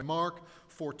Mark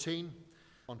 14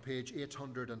 on page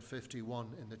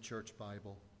 851 in the Church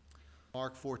Bible.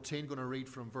 Mark 14, going to read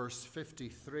from verse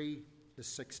 53 to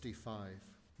 65.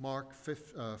 Mark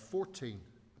 14,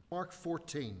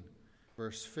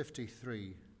 verse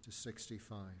 53 to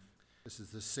 65. This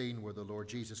is the scene where the Lord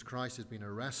Jesus Christ has been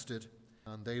arrested,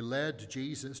 and they led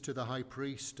Jesus to the high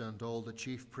priest, and all the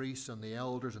chief priests and the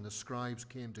elders and the scribes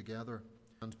came together.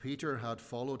 And Peter had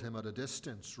followed him at a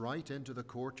distance, right into the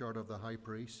courtyard of the high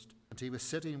priest. And he was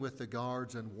sitting with the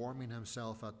guards and warming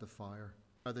himself at the fire.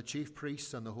 Now the chief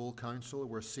priests and the whole council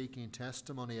were seeking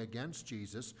testimony against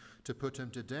Jesus to put him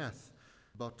to death,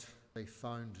 but they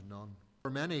found none.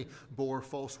 For many bore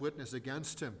false witness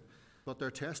against him, but their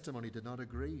testimony did not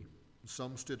agree.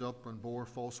 Some stood up and bore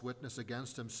false witness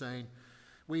against him, saying,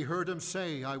 "We heard him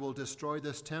say, 'I will destroy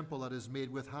this temple that is made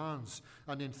with hands,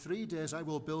 and in 3 days I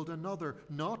will build another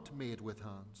not made with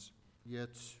hands.'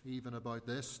 Yet even about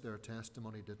this their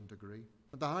testimony didn't agree.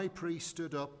 And the high priest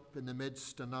stood up in the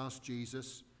midst and asked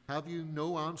Jesus, 'Have you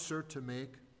no answer to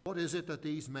make? What is it that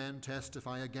these men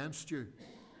testify against you?'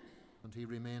 And he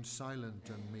remained silent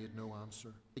and made no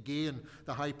answer. Again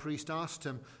the high priest asked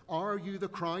him, 'Are you the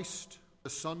Christ, the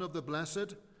Son of the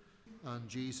Blessed?' And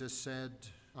Jesus said,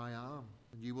 'I am.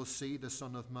 And you will see the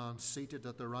Son of Man seated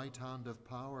at the right hand of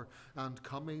power and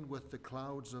coming with the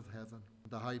clouds of heaven.'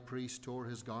 The high priest tore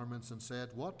his garments and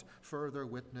said, 'What further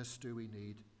witness do we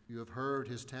need? You have heard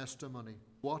his testimony.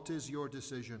 What is your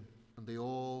decision?' And they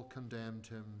all condemned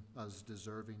him as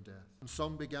deserving death. And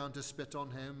some began to spit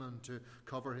on him and to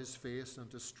cover his face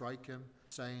and to strike him,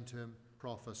 saying to him,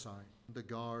 'Prophesy.' And the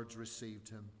guards received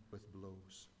him with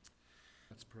blows."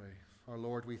 Let's pray. Our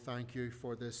Lord, we thank you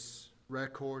for this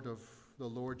record of the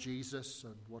Lord Jesus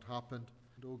and what happened.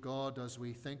 And oh God, as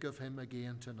we think of him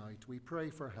again tonight, we pray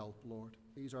for help, Lord.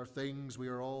 These are things we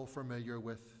are all familiar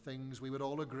with, things we would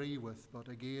all agree with, but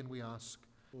again we ask,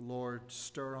 oh Lord,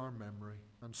 stir our memory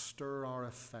and stir our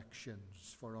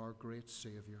affections for our great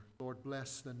Savior. Lord,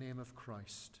 bless the name of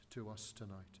Christ to us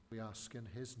tonight. We ask in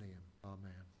his name.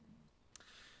 Amen.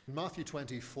 In Matthew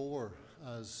 24,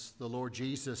 as the Lord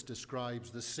Jesus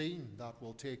describes the scene that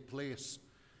will take place,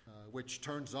 which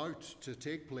turns out to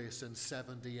take place in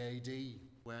 70 AD,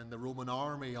 when the Roman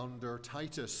army under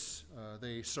Titus,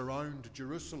 they surround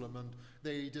Jerusalem and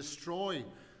they destroy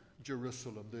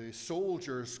Jerusalem. The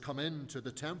soldiers come into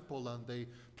the temple and they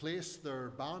place their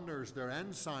banners, their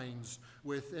ensigns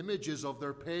with images of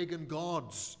their pagan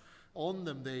gods on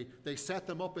them. They set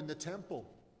them up in the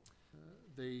temple.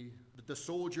 The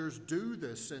soldiers do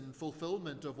this in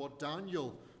fulfillment of what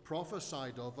Daniel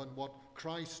prophesied of and what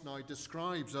Christ now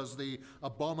describes as the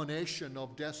abomination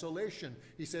of desolation.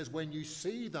 He says, when you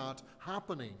see that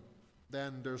happening,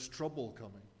 then there's trouble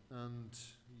coming. And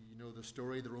you know the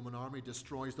story, the Roman army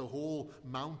destroys the whole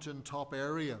mountaintop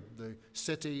area, the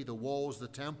city, the walls, the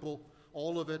temple.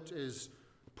 All of it is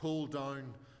pulled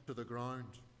down to the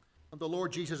ground. And the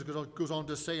Lord Jesus goes on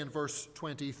to say in verse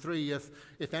 23,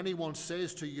 if anyone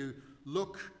says to you,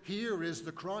 "Look, here is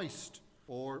the Christ,"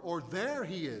 or "There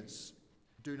he is,"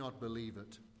 do not believe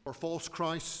it. For false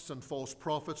Christs and false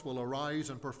prophets will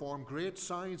arise and perform great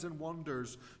signs and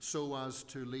wonders so as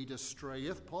to lead astray,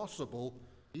 if possible,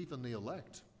 even the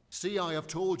elect. See, I have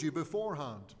told you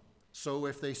beforehand. So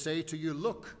if they say to you,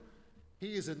 "Look,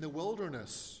 he is in the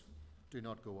wilderness," do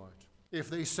not go out. If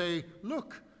they say,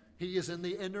 "Look, he is in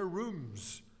the inner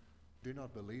rooms," do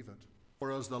not believe it.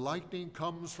 For as the lightning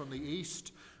comes from the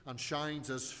east and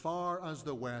shines as far as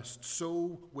the west,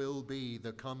 so will be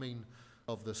the coming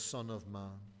of the Son of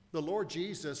Man. The Lord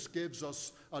Jesus gives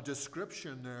us a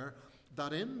description there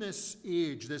that in this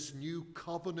age, this new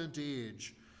covenant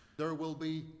age, there will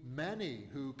be many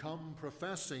who come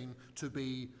professing to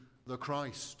be the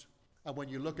Christ. And when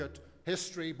you look at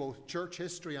history, both church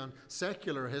history and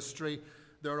secular history,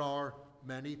 there are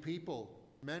many people.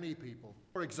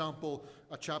 For example,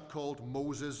 a chap called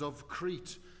Moses of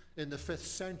Crete in the 5th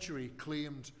century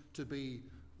claimed to be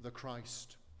the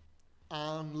Christ.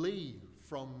 Anne Lee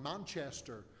from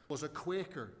Manchester was a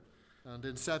Quaker, and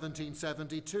in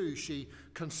 1772 she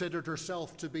considered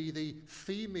herself to be the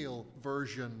female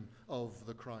version of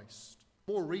the Christ.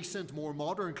 More recent, more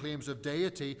modern claims of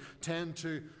deity tend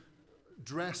to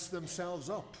dress themselves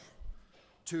up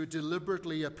to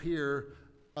deliberately appear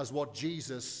as what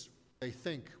Jesus, they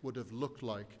think, would have looked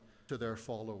like to their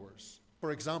followers.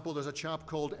 For example, there's a chap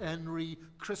called Henri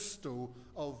Cristo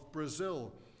of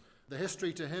Brazil. The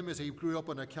history to him is he grew up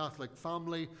in a Catholic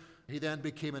family. He then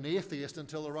became an atheist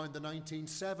until around the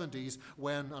 1970s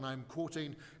when, and I'm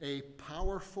quoting, "a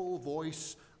powerful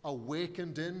voice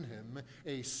awakened in him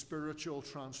a spiritual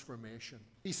transformation."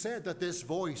 He said that this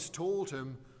voice told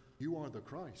him, You are the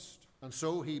Christ. And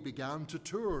so he began to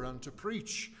tour and to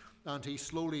preach, and he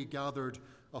slowly gathered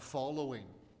a following.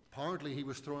 Apparently he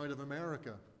was thrown out of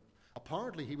America.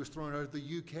 Apparently he was thrown out of the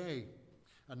UK.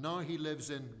 And now he lives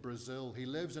in Brazil. He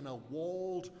lives in a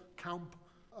walled compound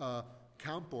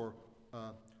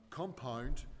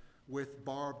with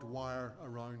barbed wire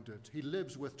around it. He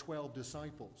lives with 12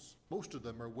 disciples. Most of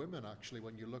them are women, actually,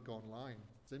 when you look online.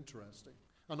 It's interesting.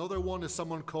 Another one is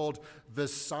someone called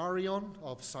Vissarion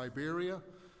of Siberia.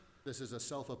 This is a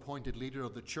self-appointed leader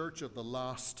of the Church of the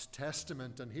Last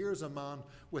Testament. And here's a man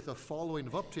with a following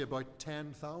of up to about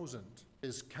 10,000.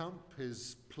 His camp,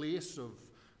 his place of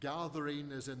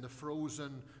gathering is in the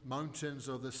frozen mountains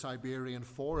of the Siberian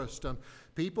forest. And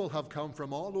people have come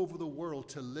from all over the world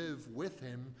to live with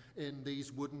him in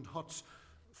these wooden huts,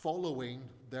 following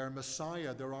their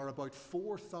Messiah. There are about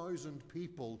 4,000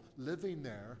 people living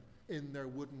there in their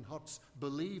wooden huts,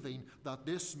 believing that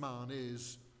this man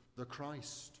is the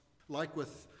Christ. Like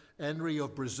with Henry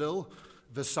of Brazil,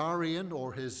 Vissarion,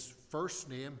 or his first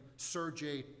name,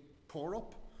 Sergei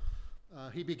Porop,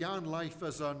 he began life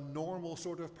as a normal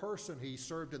sort of person. He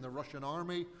served in the Russian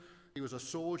army. He was a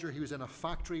soldier. He was in a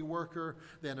factory worker,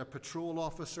 then a patrol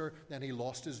officer. Then he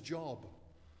lost his job.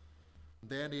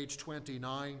 Then, age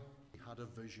 29, he had a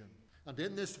vision. And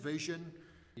in this vision,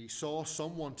 he saw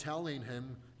someone telling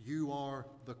him, you are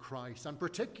the Christ. And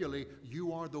particularly,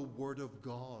 you are the Word of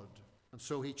God. And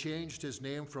so he changed his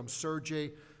name from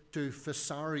Sergei to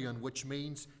Vissarion, which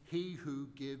means he who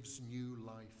gives new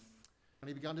life. And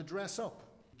he began to dress up,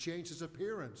 changed his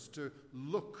appearance to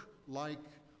look like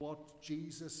what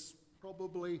Jesus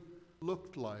probably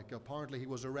looked like. Apparently he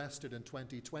was arrested in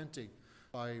 2020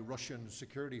 by Russian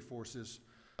security forces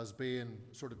as being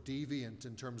sort of deviant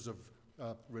in terms of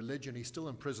religion. He's still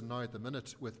in prison now at the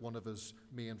minute with one of his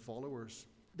main followers.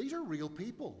 These are real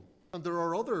people. And there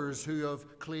are others who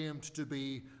have claimed to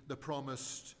be the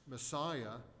promised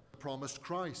Messiah, the promised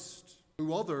Christ,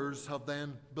 who others have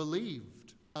then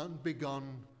believed and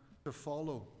begun to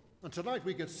follow. And tonight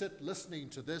we could sit listening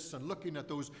to this and looking at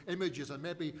those images, and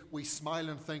maybe we smile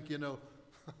and think, come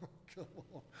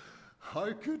on,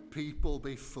 how could people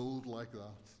be fooled like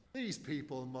that? These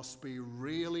people must be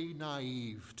really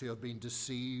naive to have been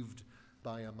deceived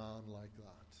by a man like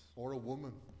that, or a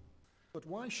woman. But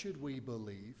why should we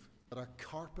believe that a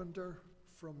carpenter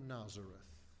from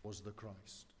Nazareth was the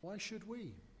Christ? Why should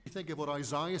we? You think of what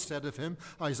Isaiah said of him,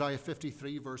 Isaiah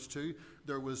 53 verse 2,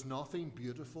 there was nothing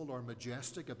beautiful or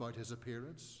majestic about his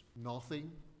appearance,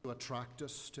 nothing to attract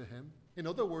us to him. In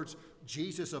other words,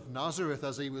 Jesus of Nazareth,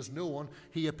 as he was known,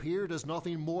 he appeared as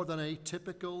nothing more than a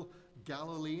typical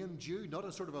Galilean Jew, not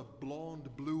a sort of a blonde,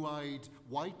 blue-eyed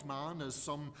white man as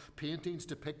some paintings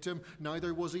depict him.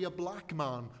 Neither was he a black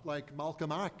man like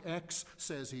Malcolm X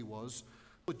says he was,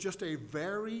 but just a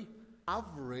very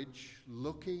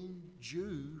average-looking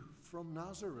Jew from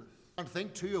Nazareth. And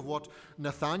think too of what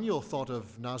Nathanael thought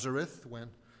of Nazareth when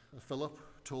Philip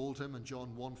told him in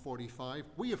John 1:45,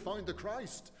 we have found the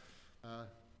Christ,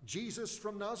 Jesus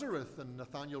from Nazareth. And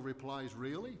Nathanael replies,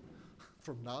 really?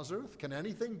 From Nazareth? Can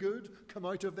anything good come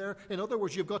out of there? In other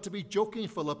words, you've got to be joking,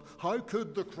 Philip. How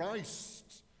could the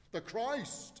Christ,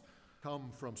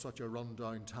 come from such a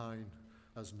rundown town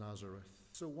as Nazareth?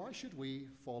 So why should we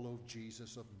follow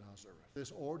Jesus of Nazareth?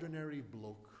 This ordinary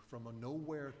bloke from a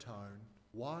nowhere town.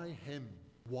 Why him?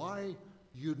 Why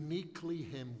uniquely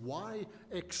him? Why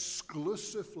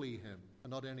exclusively him?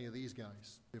 And not any of these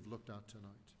guys we've looked at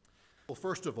tonight. Well,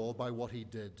 first of all, by what he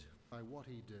did. By what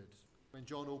he did. When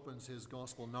John opens his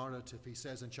gospel narrative, he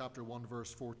says in chapter 1,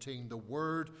 verse 14, the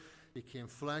Word became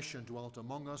flesh and dwelt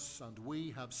among us, and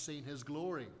we have seen his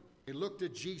glory. He looked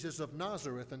at Jesus of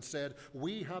Nazareth and said,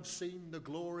 we have seen the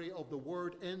glory of the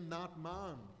Word in that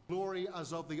man. Glory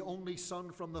as of the only Son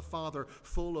from the Father,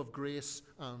 full of grace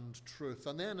and truth.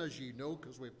 And then, as you know,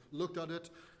 because we've looked at it,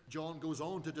 John goes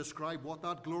on to describe what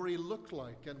that glory looked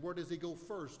like. And where does he go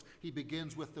first? He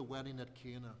begins with the wedding at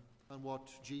Cana and what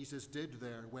Jesus did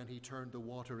there when he turned the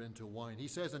water into wine. He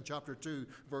says in chapter 2,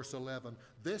 verse 11,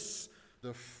 this,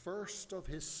 the first of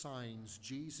his signs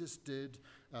Jesus did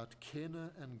at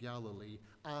Cana in Galilee,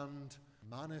 and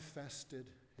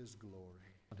manifested his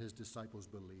glory. And his disciples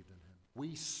believed in him.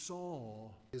 We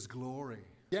saw his glory.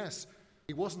 Yes,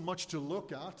 he wasn't much to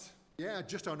look at. Yeah,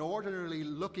 just an ordinarily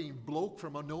looking bloke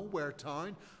from a nowhere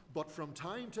town. But from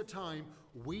time to time,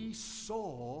 we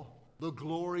saw the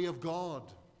glory of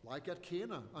God. Like at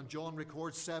Cana, and John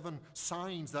records 7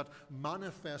 signs that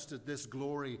manifested this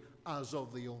glory as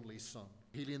of the only Son.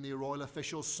 Healing the royal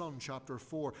official's son, chapter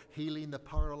 4. Healing the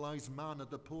paralyzed man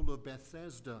at the pool of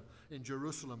Bethesda in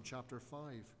Jerusalem, chapter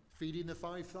 5. Feeding the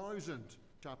 5,000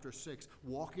 chapter 6.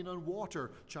 Walking on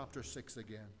water, chapter 6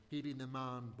 again. Healing the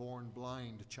man born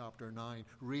blind, chapter 9.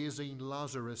 Raising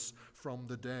Lazarus from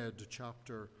the dead,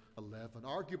 chapter 11.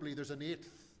 Arguably, there's an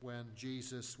eighth when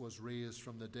Jesus was raised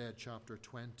from the dead, chapter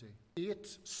 20.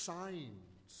 8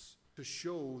 signs to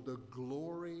show the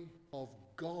glory of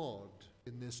God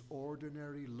in this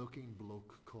ordinary-looking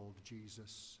bloke called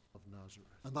Jesus of Nazareth.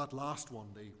 And that last one,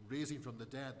 the raising from the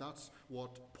dead, that's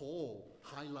what Paul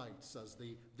highlights as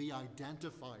the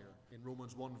identifier. In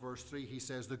Romans 1 verse 3, he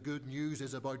says the good news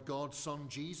is about God's Son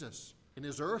Jesus. In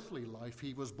his earthly life,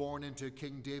 he was born into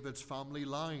King David's family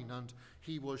line, and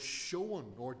he was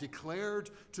shown or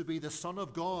declared to be the Son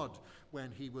of God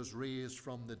when he was raised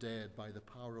from the dead by the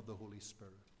power of the Holy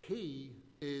Spirit. He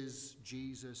is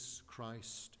Jesus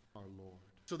Christ our Lord.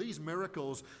 So these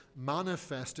miracles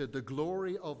manifested the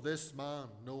glory of this man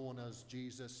known as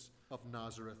Jesus of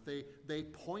Nazareth. They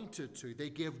pointed to, they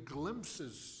gave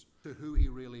glimpses to who he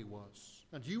really was.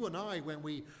 And you and I, when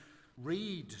we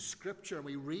read Scripture and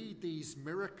we read these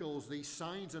miracles, these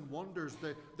signs and wonders,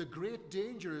 the great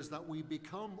danger is that we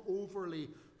become overly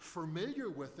familiar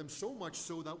with them, so much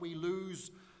so that we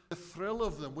lose the thrill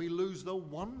of them, we lose the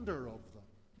wonder of them.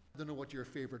 I don't know what your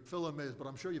favorite film is, but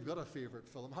I'm sure you've got a favorite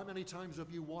film. How many times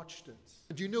have you watched it?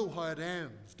 And you know how it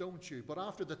ends, don't you? But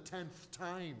after the 10th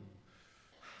time,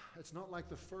 it's not like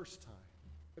the first time.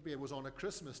 Maybe it was on a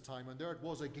Christmas time and there it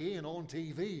was again on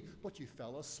TV, but you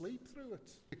fell asleep through it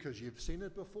because you've seen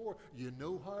it before. You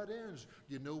know how it ends.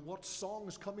 You know what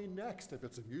song's coming next if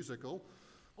it's a musical.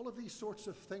 All of these sorts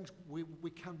of things, we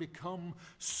can become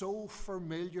so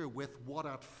familiar with what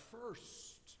at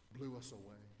first blew us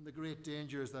away. And the great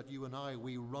danger is that you and I,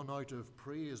 we run out of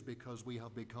praise because we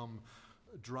have become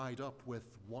dried up with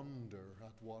wonder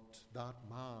at what that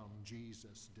man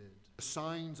Jesus did. The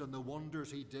signs and the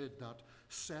wonders he did that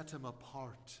set him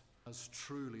apart as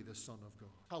truly the Son of God.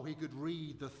 How he could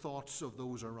read the thoughts of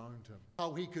those around him.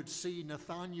 How he could see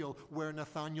Nathanael where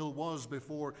Nathanael was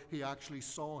before he actually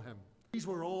saw him. These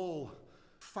were all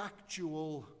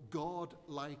factual,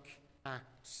 God-like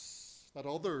acts that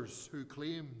others who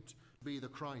claimed to be the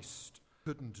Christ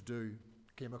couldn't do.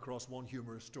 Came across one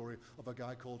humorous story of a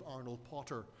guy called Arnold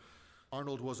Potter.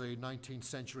 Arnold was a 19th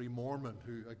century Mormon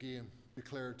who, again,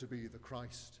 declared to be the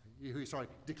Christ.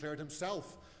 Declared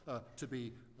himself to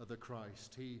be the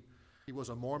Christ. He was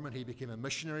a Mormon. He became a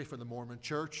missionary for the Mormon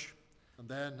Church. And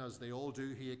then, as they all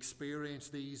do, he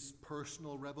experienced these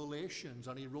personal revelations,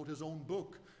 and he wrote his own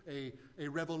book, a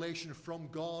revelation from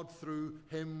God through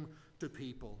him to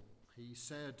people. He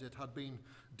said it had been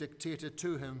dictated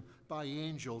to him by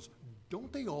angels.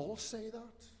 Don't they all say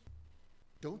that?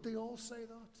 Don't they all say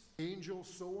that? Angel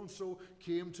so-and-so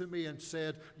came to me and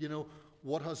said, you know,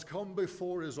 what has come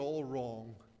before is all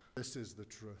wrong. This is the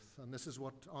truth. And this is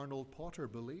what Arnold Potter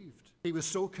believed. He was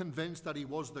so convinced that he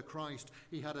was the Christ,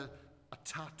 he had a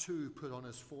tattoo put on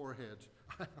his forehead.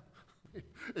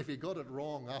 If he got it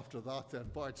wrong after that, then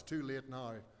boy, it's too late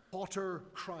now. Potter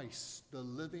Christ, the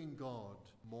living God,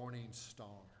 morning star.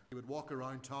 He would walk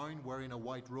around town wearing a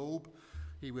white robe.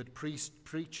 He would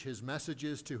preach his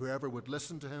messages to whoever would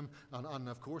listen to him. And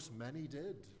of course, many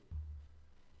did.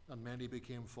 And many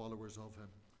became followers of him.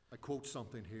 I quote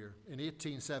something here. In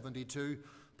 1872,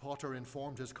 Potter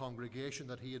informed his congregation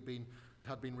that it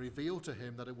had been revealed to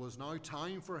him that it was now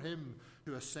time for him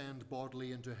to ascend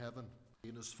bodily into heaven. He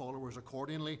and his followers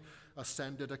accordingly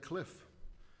ascended a cliff,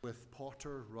 with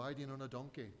Potter riding on a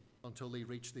donkey until they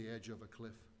reached the edge of a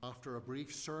cliff. After a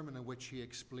brief sermon in which he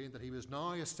explained that he was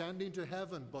now ascending to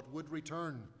heaven but would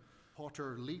return,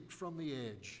 Potter leaped from the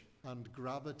edge and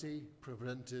gravity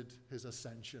prevented his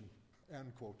ascension.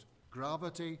 End quote.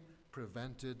 Gravity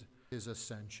prevented his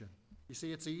ascension. You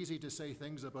see, it's easy to say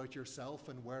things about yourself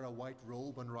and wear a white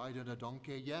robe and ride on a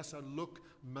donkey. Yes, and look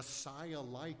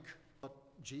Messiah-like. But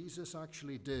Jesus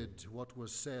actually did what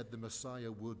was said the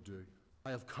Messiah would do. I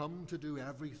have come to do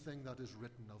everything that is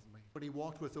written of me. But he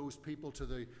walked with those people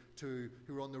who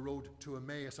were on the road to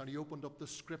Emmaus, and he opened up the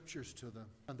scriptures to them.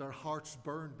 And their hearts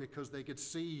burned because they could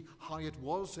see how it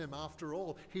was him after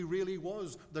all. He really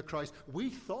was the Christ. We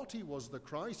thought he was the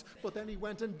Christ, but then he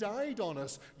went and died on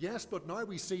us. Yes, but now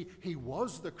we see he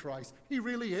was the Christ. He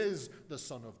really is the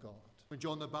Son of God. When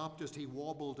John the Baptist, he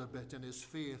wobbled a bit in his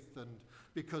faith, and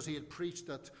because he had preached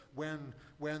that when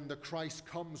the Christ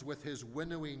comes with his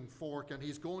winnowing fork and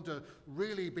he's going to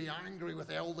really be angry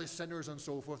with all the sinners and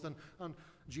so forth, and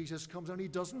Jesus comes and he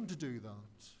doesn't do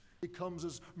that. He comes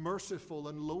as merciful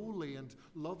and lowly and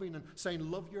loving and saying,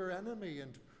 love your enemy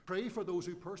and Pray for those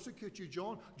who persecute you.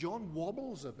 John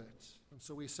wobbles a bit. And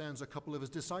so he sends a couple of his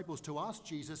disciples to ask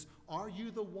Jesus, are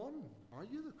you the one? Are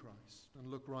you the Christ? And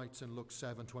Luke writes in Luke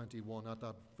 7:21, at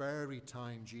that very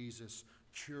time Jesus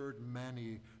cured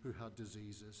many who had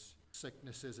diseases,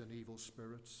 sicknesses and evil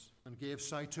spirits, and gave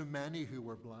sight to many who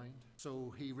were blind.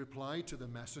 So he replied to the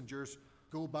messengers,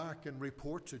 go back and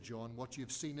report to John what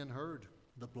you've seen and heard.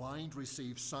 The blind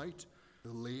receive sight,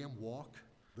 the lame walk,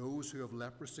 those who have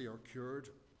leprosy are cured,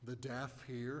 the deaf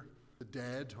hear, the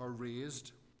dead are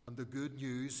raised, and the good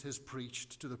news is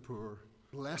preached to the poor.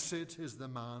 Blessed is the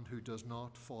man who does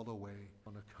not fall away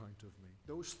on account of me.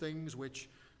 Those things which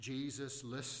Jesus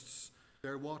lists,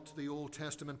 they're what the Old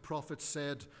Testament prophets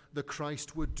said the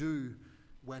Christ would do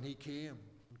when he came.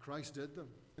 And Christ did them.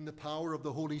 In the power of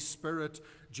the Holy Spirit,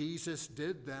 Jesus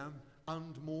did them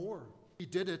and more. He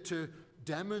did it to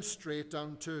demonstrate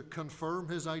and to confirm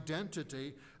his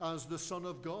identity as the Son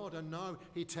of God. And now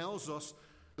he tells us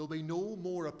there'll be no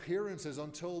more appearances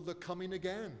until the coming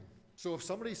again. So if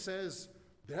somebody says,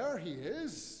 there he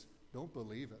is, don't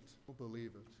believe it. Don't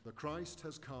believe it. The Christ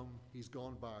has come. He's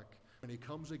gone back. When he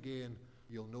comes again,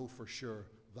 you'll know for sure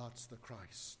that's the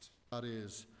Christ. That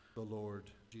is the Lord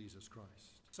Jesus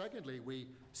Christ. Secondly, we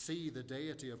see the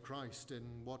deity of Christ in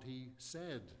what he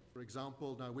said. For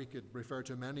example, now we could refer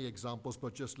to many examples,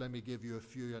 but just let me give you a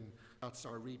few, and that's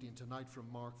our reading tonight from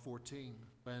Mark 14,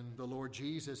 when the Lord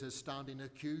Jesus is standing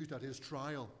accused at his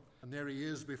trial, and there he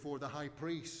is before the high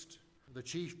priest, the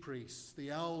chief priests, the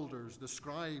elders, the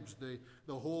scribes, the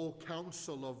whole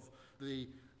council of the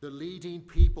leading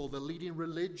people, the leading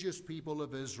religious people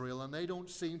of Israel, and they don't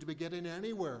seem to be getting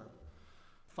anywhere,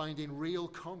 finding real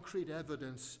concrete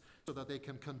evidence so that they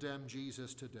can condemn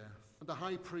Jesus to death. And the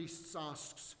high priest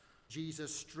asks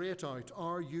Jesus straight out,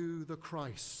 are you the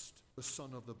Christ, the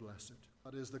Son of the Blessed?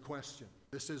 That is the question.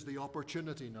 This is the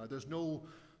opportunity now. There's no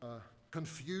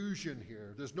confusion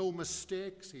here. There's no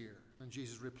mistakes here. And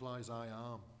Jesus replies, I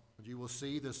am. And you will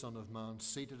see the Son of Man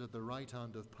seated at the right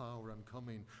hand of power and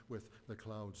coming with the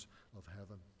clouds of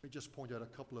heaven. Let me just point out a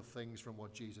couple of things from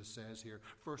what Jesus says here.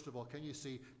 First of all, can you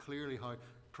see clearly how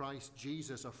Christ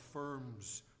Jesus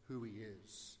affirms who he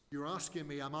is? You're asking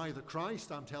me, am I the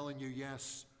Christ? I'm telling you,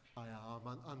 yes, I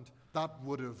am. And that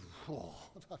would have,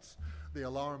 the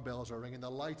alarm bells are ringing, the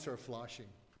lights are flashing.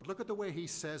 But look at the way he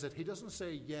says it. He doesn't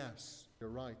say, yes, you're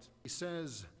right. He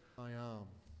says, I am.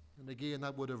 And again,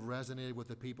 that would have resonated with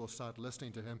the people sat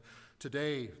listening to him.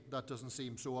 Today, that doesn't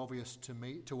seem so obvious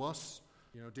to us.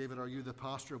 You know, David, are you the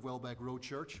pastor of Welbeck Road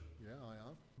Church? Yeah, I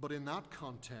am. But in that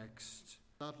context,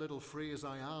 that little phrase,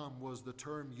 I am, was the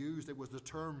term used. It was the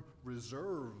term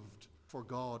reserved for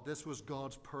God. This was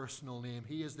God's personal name.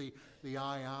 He is the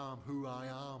I am, who I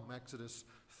am, Exodus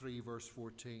 3, verse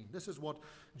 14. This is what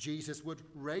Jesus would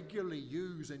regularly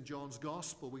use in John's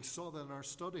Gospel. We saw that in our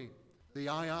study. The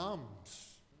I ams.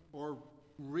 Or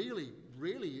really,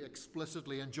 really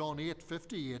explicitly in John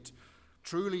 8:58,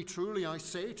 truly, truly, I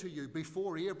say to you,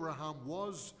 before Abraham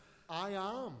was, I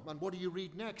am. And what do you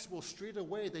read next? Well, straight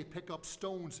away they pick up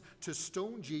stones to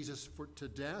stone Jesus to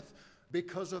death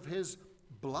because of his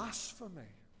blasphemy.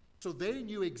 So they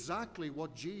knew exactly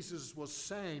what Jesus was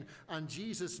saying, and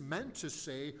Jesus meant to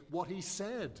say what he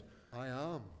said, I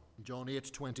am. John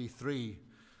 8:23,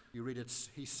 you read it,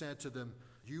 he said to them,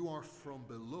 you are from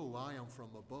below, I am from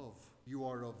above. You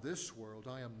are of this world,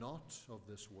 I am not of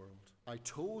this world. I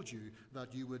told you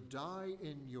that you would die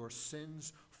in your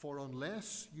sins, for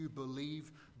unless you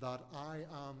believe that I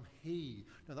am he.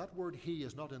 Now that word he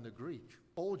is not in the Greek.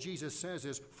 All Jesus says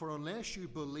is, for unless you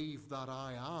believe that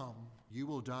I am, you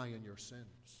will die in your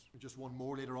sins. Just one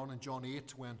more later on in John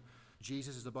 8, when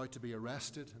Jesus is about to be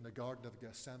arrested in the Garden of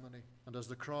Gethsemane. And as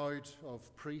the crowd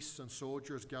of priests and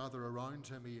soldiers gather around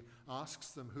him, he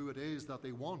asks them who it is that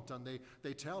they want. And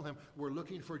they tell him, we're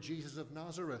looking for Jesus of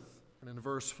Nazareth. And in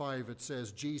verse 5 it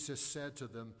says, Jesus said to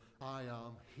them, I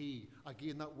am he.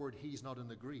 Again, that word he is not in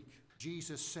the Greek.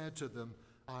 Jesus said to them,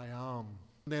 I am.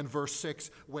 And then verse 6,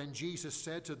 when Jesus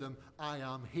said to them, I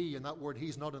am he, and that word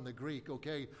he's not in the Greek.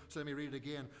 Okay, so let me read it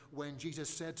again. When Jesus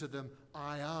said to them,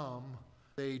 I am,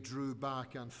 they drew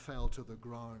back and fell to the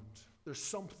ground. There's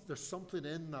something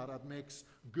in that makes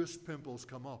goose pimples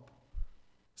come up.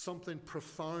 Something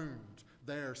profound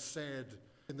there said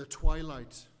in the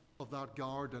twilight of that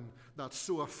garden that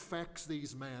so affects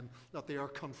these men that they are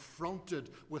confronted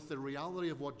with the reality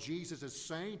of what Jesus is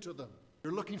saying to them.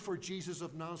 You're looking for Jesus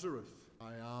of Nazareth.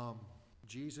 I am.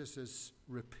 Jesus is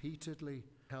repeatedly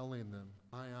telling them,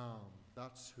 I am.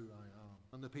 That's who I am.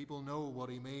 And the people know what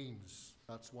he means.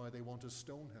 That's why they want to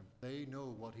stone him. They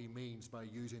know what he means by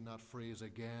using that phrase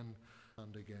again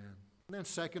and again. And then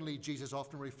secondly, Jesus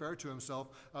often referred to himself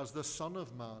as the Son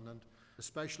of Man, and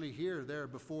especially here, there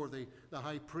before the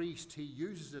high priest, he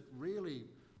uses it really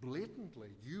blatantly.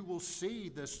 You will see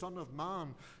the Son of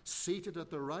Man seated at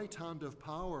the right hand of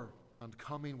power and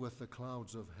coming with the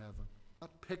clouds of heaven.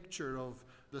 That picture of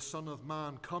the Son of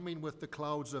Man coming with the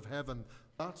clouds of heaven,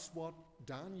 that's what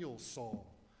Daniel saw.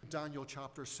 Daniel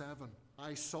chapter 7.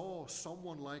 I saw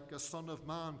someone like a Son of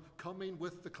Man coming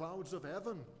with the clouds of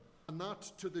heaven. And that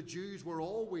to the Jews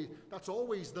that's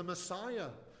always the Messiah,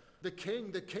 the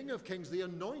King of Kings, the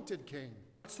anointed King.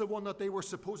 That's the one that they were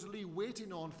supposedly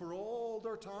waiting on for all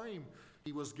their time.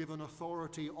 He was given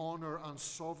authority, honor, and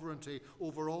sovereignty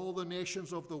over all the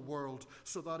nations of the world,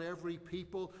 so that every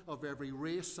people of every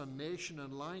race and nation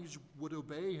and language would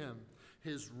obey him.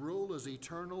 His rule is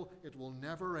eternal. It will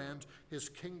never end. His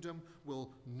kingdom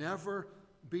will never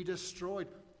be destroyed.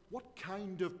 What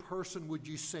kind of person would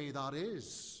you say that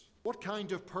is? What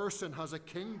kind of person has a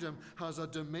kingdom, has a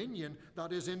dominion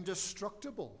that is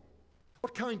indestructible?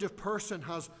 What kind of person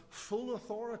has full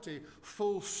authority,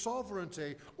 full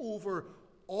sovereignty over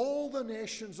all the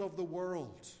nations of the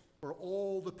world, for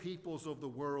all the peoples of the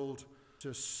world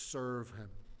to serve him?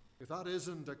 If that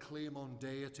isn't a claim on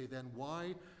deity, then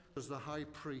why does the high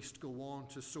priest go on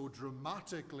to so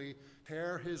dramatically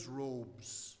tear his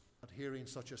robes at hearing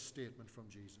such a statement from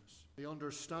Jesus? They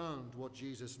understand what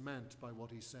Jesus meant by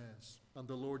what he says, and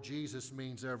the Lord Jesus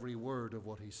means every word of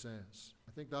what he says.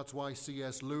 I think that's why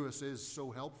C.S. Lewis is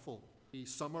so helpful. He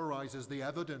summarizes the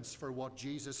evidence for what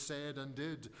Jesus said and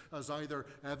did as either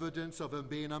evidence of him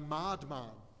being a madman.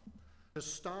 To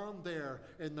stand there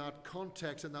in that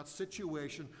context, in that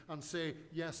situation, and say,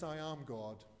 yes, I am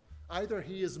God. Either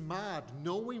he is mad,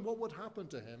 knowing what would happen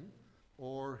to him,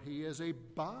 or he is a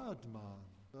bad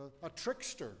man, a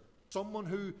trickster, someone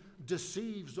who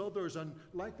deceives others. And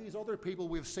like these other people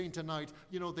we've seen tonight,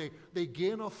 they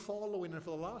gain a following. And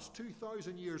for the last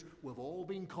 2,000 years, we've all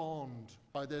been conned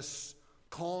by this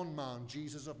con man,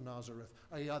 Jesus of Nazareth.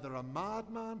 Either a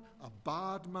madman, a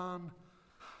bad man,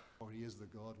 or he is the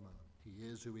God man. He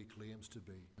is who he claims to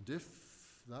be. And if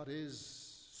that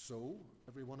is so,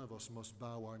 every one of us must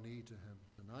bow our knee to him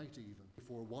tonight even,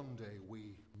 before one day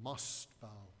we must bow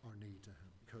our knee to him,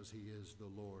 because he is the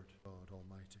Lord God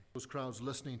Almighty. Those crowds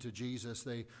listening to Jesus,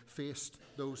 they faced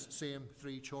those same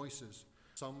three choices.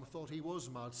 Some thought he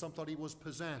was mad, some thought he was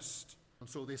possessed. And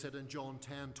so they said in John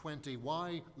 10:20,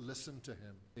 why listen to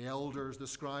him? The elders, the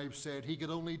scribes said he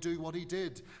could only do what he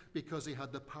did because he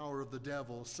had the power of the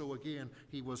devil. So again,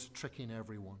 he was tricking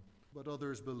everyone. But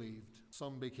others believed.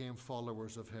 Some became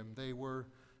followers of him. They were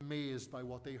amazed by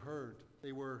what they heard.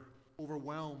 They were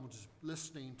overwhelmed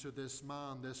listening to this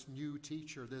man, this new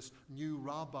teacher, this new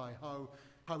rabbi,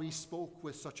 how he spoke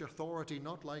with such authority,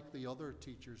 not like the other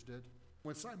teachers did.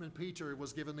 When Simon Peter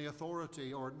was given the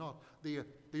authority, or not,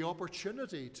 the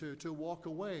opportunity to walk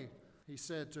away, he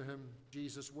said to him,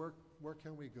 Jesus, where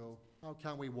can we go? How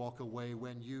can we walk away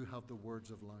when you have the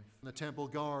words of life? And the temple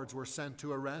guards were sent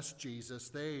to arrest Jesus.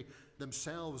 They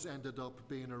themselves ended up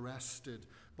being arrested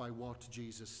by what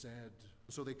Jesus said.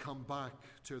 So they come back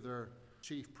to their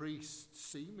chief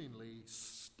priests seemingly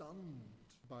stunned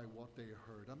by what they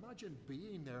heard. Imagine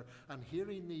being there and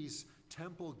hearing these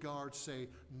temple guards say,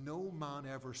 no man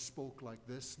ever spoke like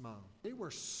this man. They were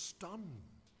stunned.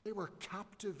 They were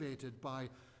captivated by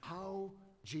how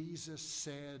Jesus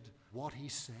said what he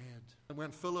said. And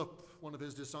when Philip, one of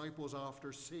his disciples,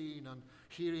 after seeing and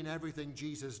hearing everything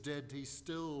Jesus did, he's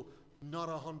still not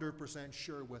 100%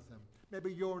 sure with him.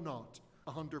 Maybe you're not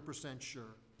 100%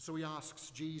 sure. So he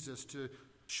asks Jesus to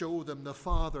show them the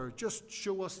Father. Just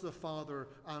show us the Father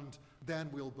and then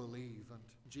we'll believe. And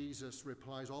Jesus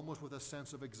replies almost with a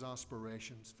sense of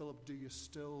exasperation, Philip, do you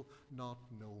still not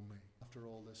know me after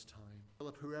all this time?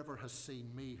 Philip, whoever has seen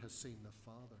me has seen the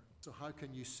Father. So how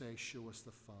can you say, show us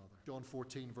the Father? John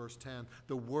 14, verse 10,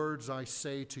 the words I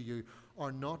say to you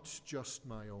are not just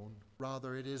my own.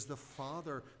 Rather, it is the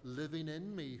Father living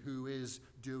in me who is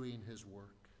doing his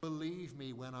work. Believe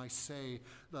me when I say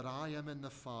that I am in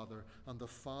the Father and the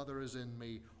Father is in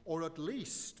me, or at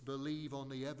least believe on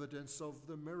the evidence of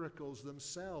the miracles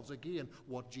themselves. Again,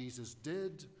 what Jesus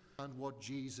did and what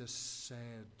Jesus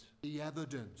said. The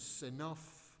evidence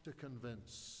enough to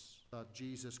convince that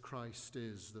Jesus Christ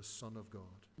is the Son of God.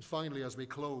 And finally, as we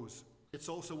close, it's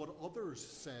also what others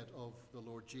said of the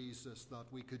Lord Jesus that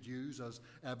we could use as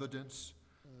evidence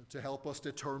to help us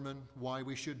determine why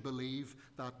we should believe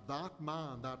that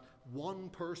man, that one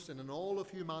person in all of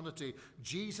humanity,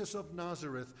 Jesus of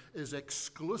Nazareth, is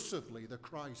exclusively the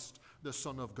Christ, the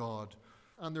Son of God.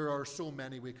 And there are so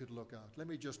many we could look at. Let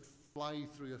me just fly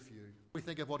through a few. We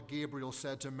think of what Gabriel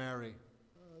said to Mary.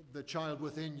 the child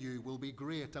within you will be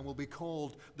great and will be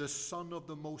called the Son of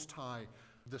the Most High,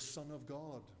 the Son of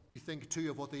God. You think too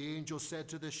of what the angel said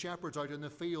to the shepherds out in the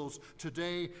fields.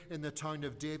 Today in the town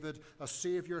of David, a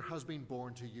Savior has been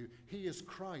born to you. He is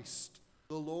Christ,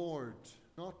 the Lord.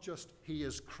 Not just He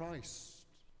is Christ.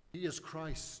 He is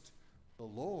Christ, the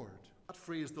Lord. That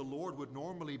phrase, the Lord, would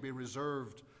normally be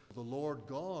reserved for the Lord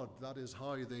God. That is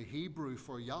how the Hebrew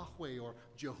for Yahweh or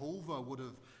Jehovah would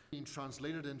have been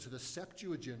translated into the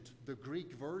Septuagint, the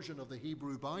Greek version of the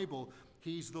Hebrew Bible.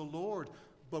 He's the Lord.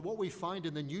 But what we find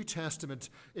in the New Testament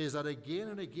is that again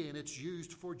and again it's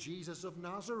used for Jesus of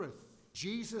Nazareth.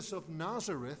 Jesus of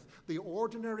Nazareth, the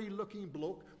ordinary looking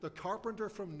bloke, the carpenter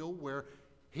from nowhere,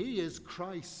 He is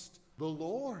Christ, the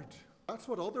Lord. That's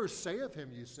what others say of Him,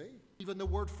 you see. Even the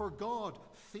word for God,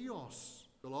 theos,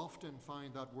 you'll often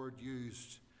find that word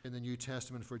used in the New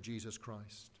Testament for Jesus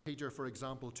Christ. Peter, for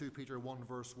example, 2 Peter 1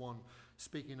 verse 1,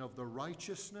 speaking of the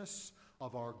righteousness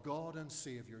of our God and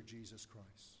Savior, Jesus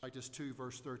Christ. Titus 2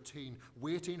 verse 13,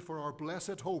 waiting for our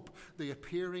blessed hope, the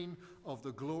appearing of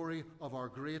the glory of our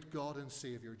great God and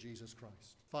Savior, Jesus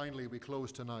Christ. Finally, we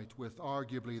close tonight with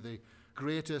arguably the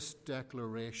greatest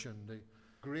declaration, the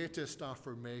greatest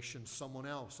affirmation someone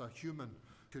else, a human,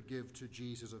 could give to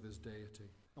Jesus of His deity.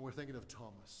 And we're thinking of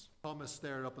Thomas. Thomas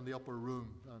there up in the upper room,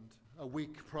 and a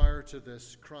week prior to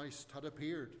this, Christ had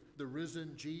appeared. The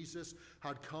risen Jesus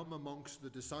had come amongst the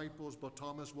disciples, but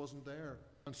Thomas wasn't there.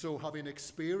 And so, having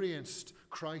experienced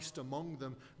Christ among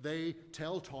them, they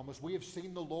tell Thomas, we have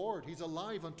seen the Lord. He's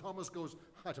alive. And Thomas goes,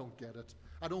 I don't get it.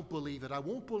 I don't believe it. I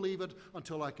won't believe it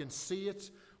until I can see it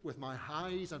with my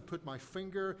eyes and put my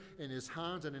finger in His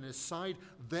hands and in His side.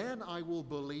 Then I will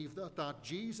believe that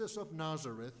Jesus of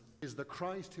Nazareth is the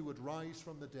Christ who would rise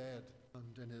from the dead.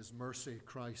 And in His mercy,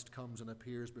 Christ comes and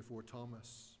appears before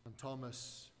Thomas. And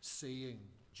Thomas, seeing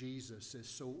Jesus, is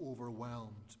so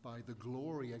overwhelmed by the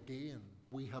glory again.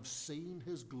 We have seen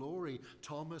His glory.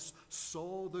 Thomas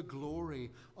saw the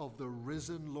glory of the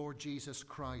risen Lord Jesus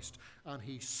Christ, and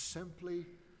he simply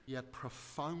yet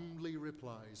profoundly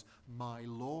replies, my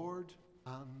Lord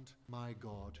and my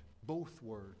God. Both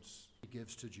words He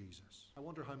gives to Jesus. I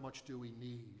wonder how much do we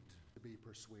need to be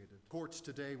persuaded? Courts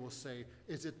today will say,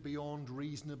 is it beyond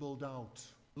reasonable doubt?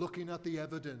 Looking at the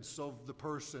evidence of the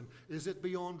person, is it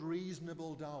beyond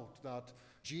reasonable doubt that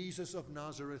Jesus of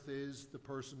Nazareth is the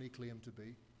person He claimed to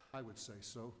be? I would say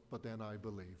so, but then I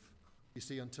believe. You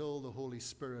see, until the Holy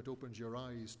Spirit opens your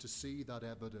eyes to see that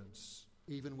evidence,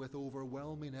 even with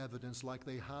overwhelming evidence like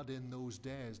they had in those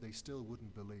days, they still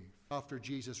wouldn't believe. After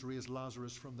Jesus raised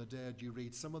Lazarus from the dead, you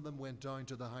read, some of them went down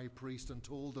to the high priest and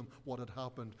told him what had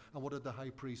happened. And what did the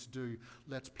high priest do?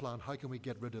 Let's plan. How can we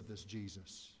get rid of this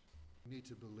Jesus? We need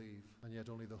to believe, and yet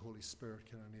only the Holy Spirit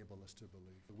can enable us to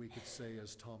believe. We could say,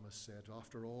 as Thomas said,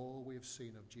 after all we have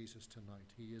seen of Jesus tonight,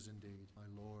 He is indeed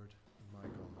my Lord and my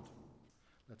God.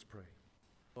 Let's pray.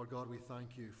 Lord God, we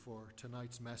thank You for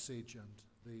tonight's message and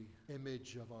the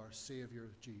image of our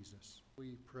Savior Jesus.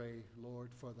 We pray,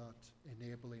 Lord, for that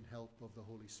enabling help of the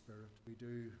Holy Spirit. We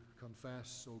do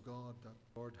confess, O God, that,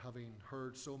 Lord, having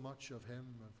heard so much of Him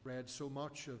and read so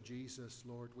much of Jesus,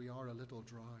 Lord, we are a little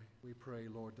dry. We pray,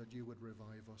 Lord, that You would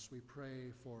revive us. We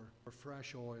pray for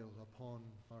fresh oil upon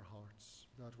our hearts,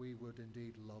 that we would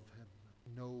indeed love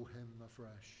Him, know Him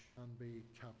afresh, and be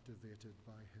captivated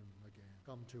by Him again.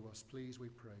 Come to us, please, we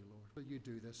pray, Lord. Will You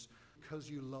do this because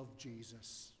You love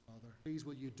Jesus, Father? Please,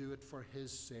 will You do it for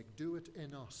His sake? Do it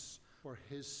in us for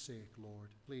His sake, Lord.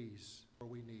 Please, for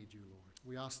we need You, Lord.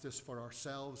 We ask this for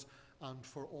ourselves and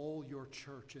for all Your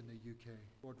church in the UK.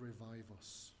 Lord, revive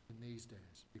us in these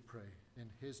days, we pray. In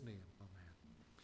His name, amen.